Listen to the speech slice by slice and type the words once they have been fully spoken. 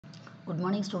Good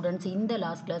morning students. In the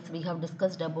last class we have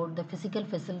discussed about the physical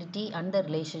facility and the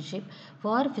relationship.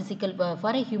 For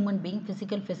a human being,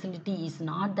 physical facility is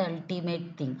not the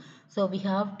ultimate thing. So we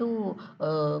have to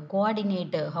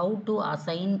coordinate how to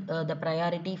assign the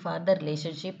priority for the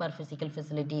relationship or physical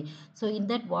facility. So in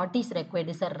that, what is required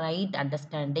is a right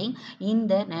understanding in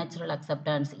the natural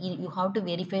acceptance. You have to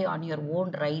verify on your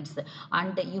own rights,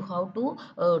 and you have to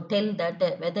tell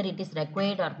that whether it is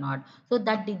required or not. So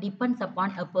that it depends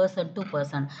upon a person to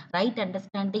person. Right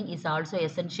understanding is also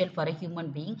essential for a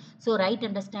human being. So right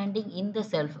understanding in the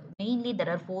self, mainly there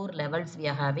are four levels we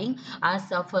are having as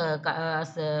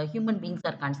human beings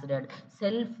are considered.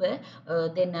 Self,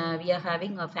 then we are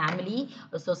having a family,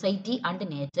 a society, and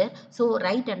nature. So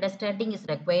right understanding is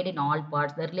required in all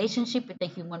parts: the relationship with the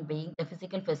human being, the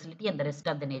physical facility, and the rest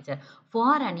of the nature.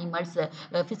 For animals,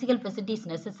 physical facility is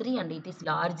necessary and it is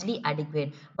largely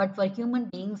adequate, but for human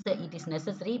beings it is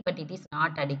necessary but it is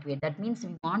not adequate. That means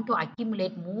we want to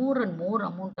accumulate more and more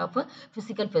amount of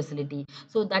physical facility.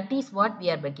 So that is what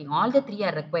we are working. All the three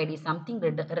are required. Is something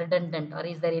redundant, or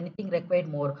is there anything required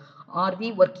more? Are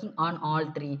we working on all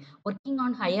three? Working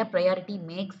on higher priority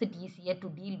makes it easier to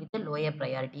deal with the lower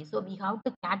priority. So we have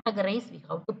to categorize, we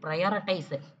have to prioritize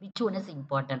which one is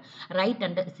important. Right,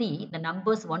 and see the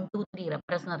numbers 1, 2, 3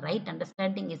 represent right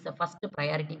understanding is the first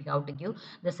priority we have to give.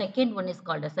 The second one is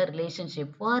called as a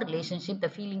relationship. For relationship, the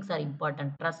feelings are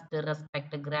important: trust,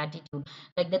 respect, gratitude,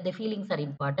 like that the feelings are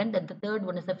important. And the third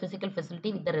one is the physical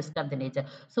facility with the rest of the nature.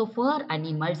 So for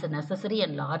animals necessary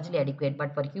and largely adequate,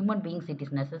 but for human beings it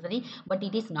is necessary but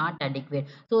it is not adequate.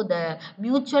 So the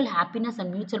mutual happiness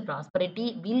and mutual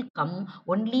prosperity will come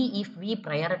only if we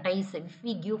prioritize, if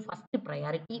we give first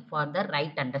priority for the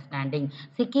right understanding,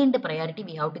 second priority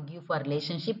we have to give for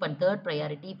relationship, and third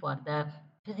priority for the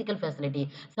physical facility.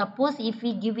 Suppose if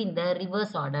we give in the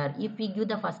reverse order, if we give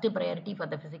the first priority for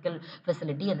the physical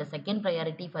facility and the second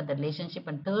priority for the relationship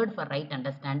and third for right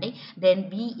understanding,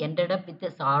 then we ended up with a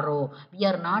sorrow. We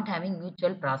are not having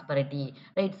mutual prosperity,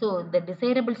 right? So the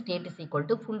desirable state is equal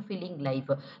to fulfilling life.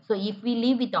 So if we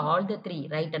live with all the three,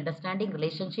 right understanding,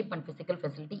 relationship, and physical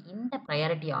facility in the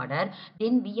priority order,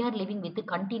 then we are living with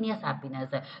continuous happiness.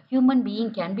 Human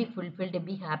being can be fulfilled,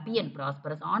 be happy and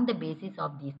prosperous on the basis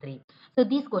of these three. So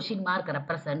this question mark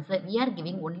represents we are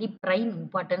giving only prime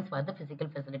importance for the physical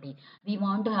facility. We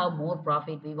want to have more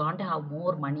profit, we want to have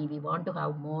more money, we want to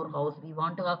have more house, we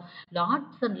want to have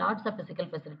lots and lots of physical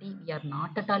facility. We are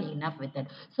not at all enough with it.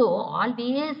 So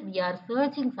always we are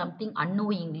searching something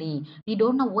unknowingly. We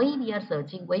don't know why we are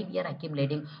searching, why we are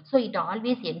accumulating. So it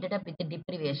always ended up with the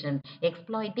deprivation,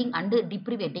 exploiting and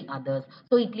deprivating others.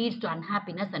 So it leads to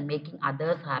unhappiness and making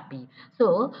others happy.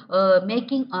 So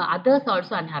making others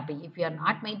also unhappy. If we are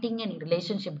not maintaining any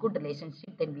relationship, good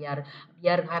relationship, then we are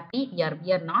happy. We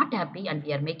are not happy, and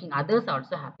we are making others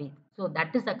also happy. So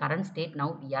that is the current state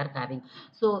now we are having.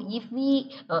 So if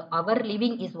we our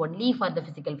living is only for the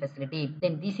physical facility,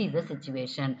 then this is the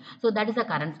situation. So that is the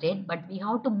current state, but we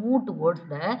have to move towards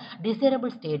the desirable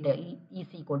state is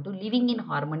equal to living in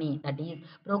harmony, that is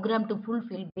programmed to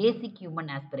fulfill basic human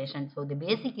aspiration. So the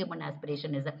basic human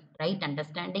aspiration is a right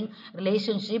understanding,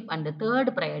 relationship, and the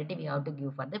third priority we have to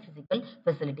give for the physical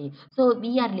facility. So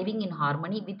we are living in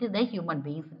harmony with the human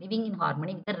beings, living in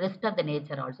harmony with the rest of the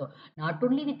nature also. Not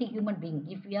only with the human being,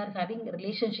 if we are having a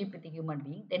relationship with the human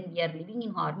being, then we are living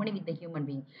in harmony with the human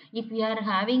being. If we are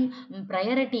having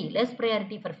less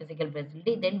priority for physical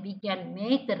facility, then we can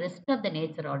make the rest of the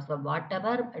nature also,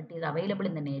 whatever it is available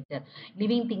in the nature,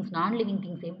 living things, non-living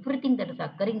things, everything that is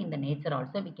occurring in the nature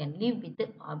also, we can live with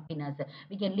happiness,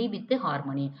 we can live with the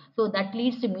harmony. So that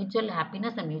leads to mutual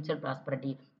happiness and mutual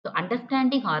prosperity. So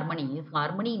understanding harmony is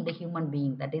harmony in the human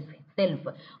being, that is self,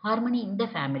 harmony in the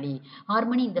family,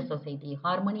 harmony in the society,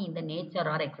 harmony in the nature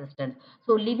or existence.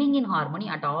 So living in harmony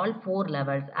at all four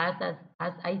levels, as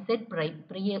I said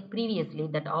previously,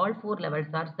 that all four levels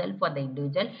are self for the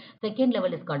individual, second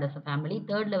level is called as a family,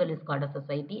 third level is called as a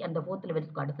society, and the fourth level is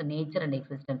called as a nature and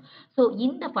existence. So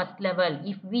in the first level,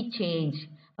 if we change,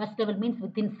 first level means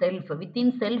within self.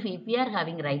 Within self, if we are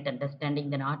having right understanding,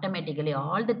 then automatically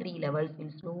all the three levels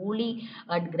will slowly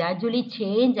and gradually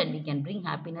change, and we can bring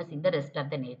happiness in the rest of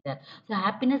the nature. So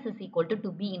happiness is equal to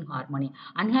be in harmony.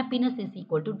 Unhappiness is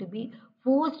equal to be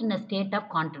forced in a state of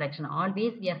contradiction.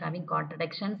 Always we are having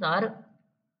contradictions or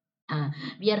uh,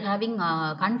 we are having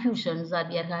confusions, or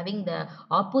we are having the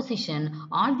opposition.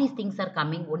 All these things are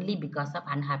coming only because of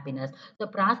unhappiness. So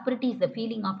prosperity is the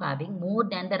feeling of having more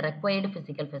than the required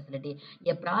physical facility.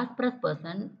 A prosperous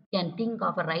person can think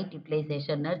of a right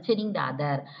utilization, nurturing the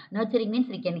other. Nurturing means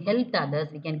we can help the others,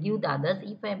 we can give the others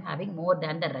if I am having more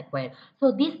than the required.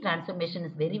 So this transformation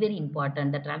is very very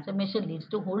important. The transformation leads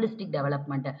to holistic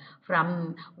development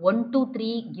from 1 to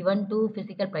 3 given to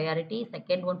physical priority,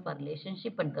 second one for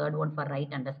relationship, and third one for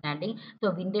right understanding.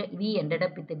 So we ended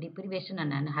up with the deprivation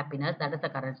and unhappiness. That is the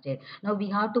current state. Now we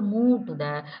have to move to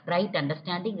the right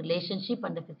understanding, relationship,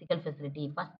 and the physical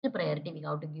facility. First priority we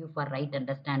have to give for right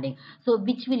understanding. So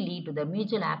which will lead to the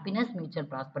mutual happiness, mutual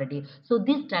prosperity. So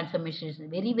this transformation is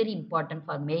very very important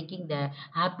for making the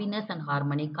happiness and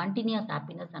harmony, continuous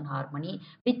happiness and harmony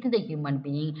with the human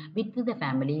being, with the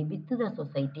family, with the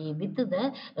society, with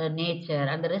the nature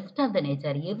and the rest of the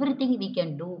nature. Everything we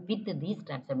can do with this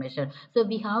transformation. So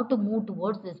we have to move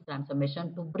towards this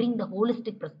transformation to bring the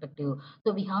holistic perspective.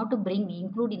 So we have to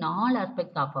include in all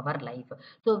aspects of our life.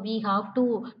 So we have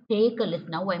to take a list.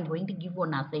 Now I'm going to give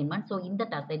one assignment. So in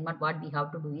that assignment, what we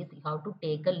have to do is we have to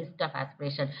take a list of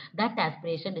aspiration. That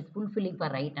aspiration is fulfilling for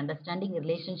right understanding,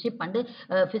 relationship, and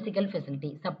physical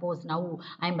facility. Suppose now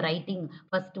I'm writing,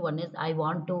 first one is I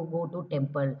want to go to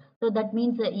temple. So that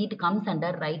means it comes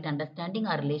under right understanding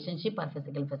or relationship or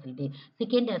physical facility.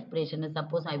 Second aspiration is,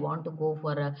 suppose I want to go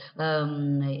for a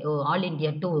all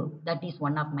India tour. That is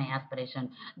one of my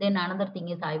aspiration. Then another thing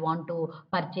is I want to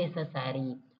purchase a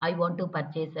saree. I want to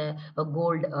purchase a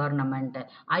gold ornament.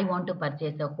 I want to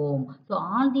purchase a home. So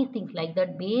all these things like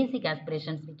that, basic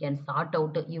aspirations we can sort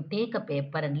out. You take a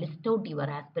paper and list out your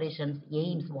aspirations,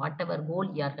 aims, whatever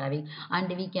goal you are having,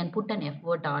 and we can put an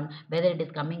effort on whether it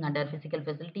is coming under physical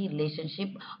facility, relationship,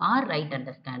 or right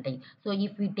understanding. So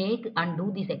if we take and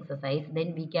do this exercise,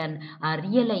 then we can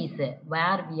realize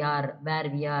where we are,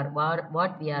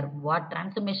 what we are, what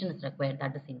transformation is required.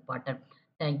 That is important.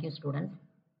 Thank you, students.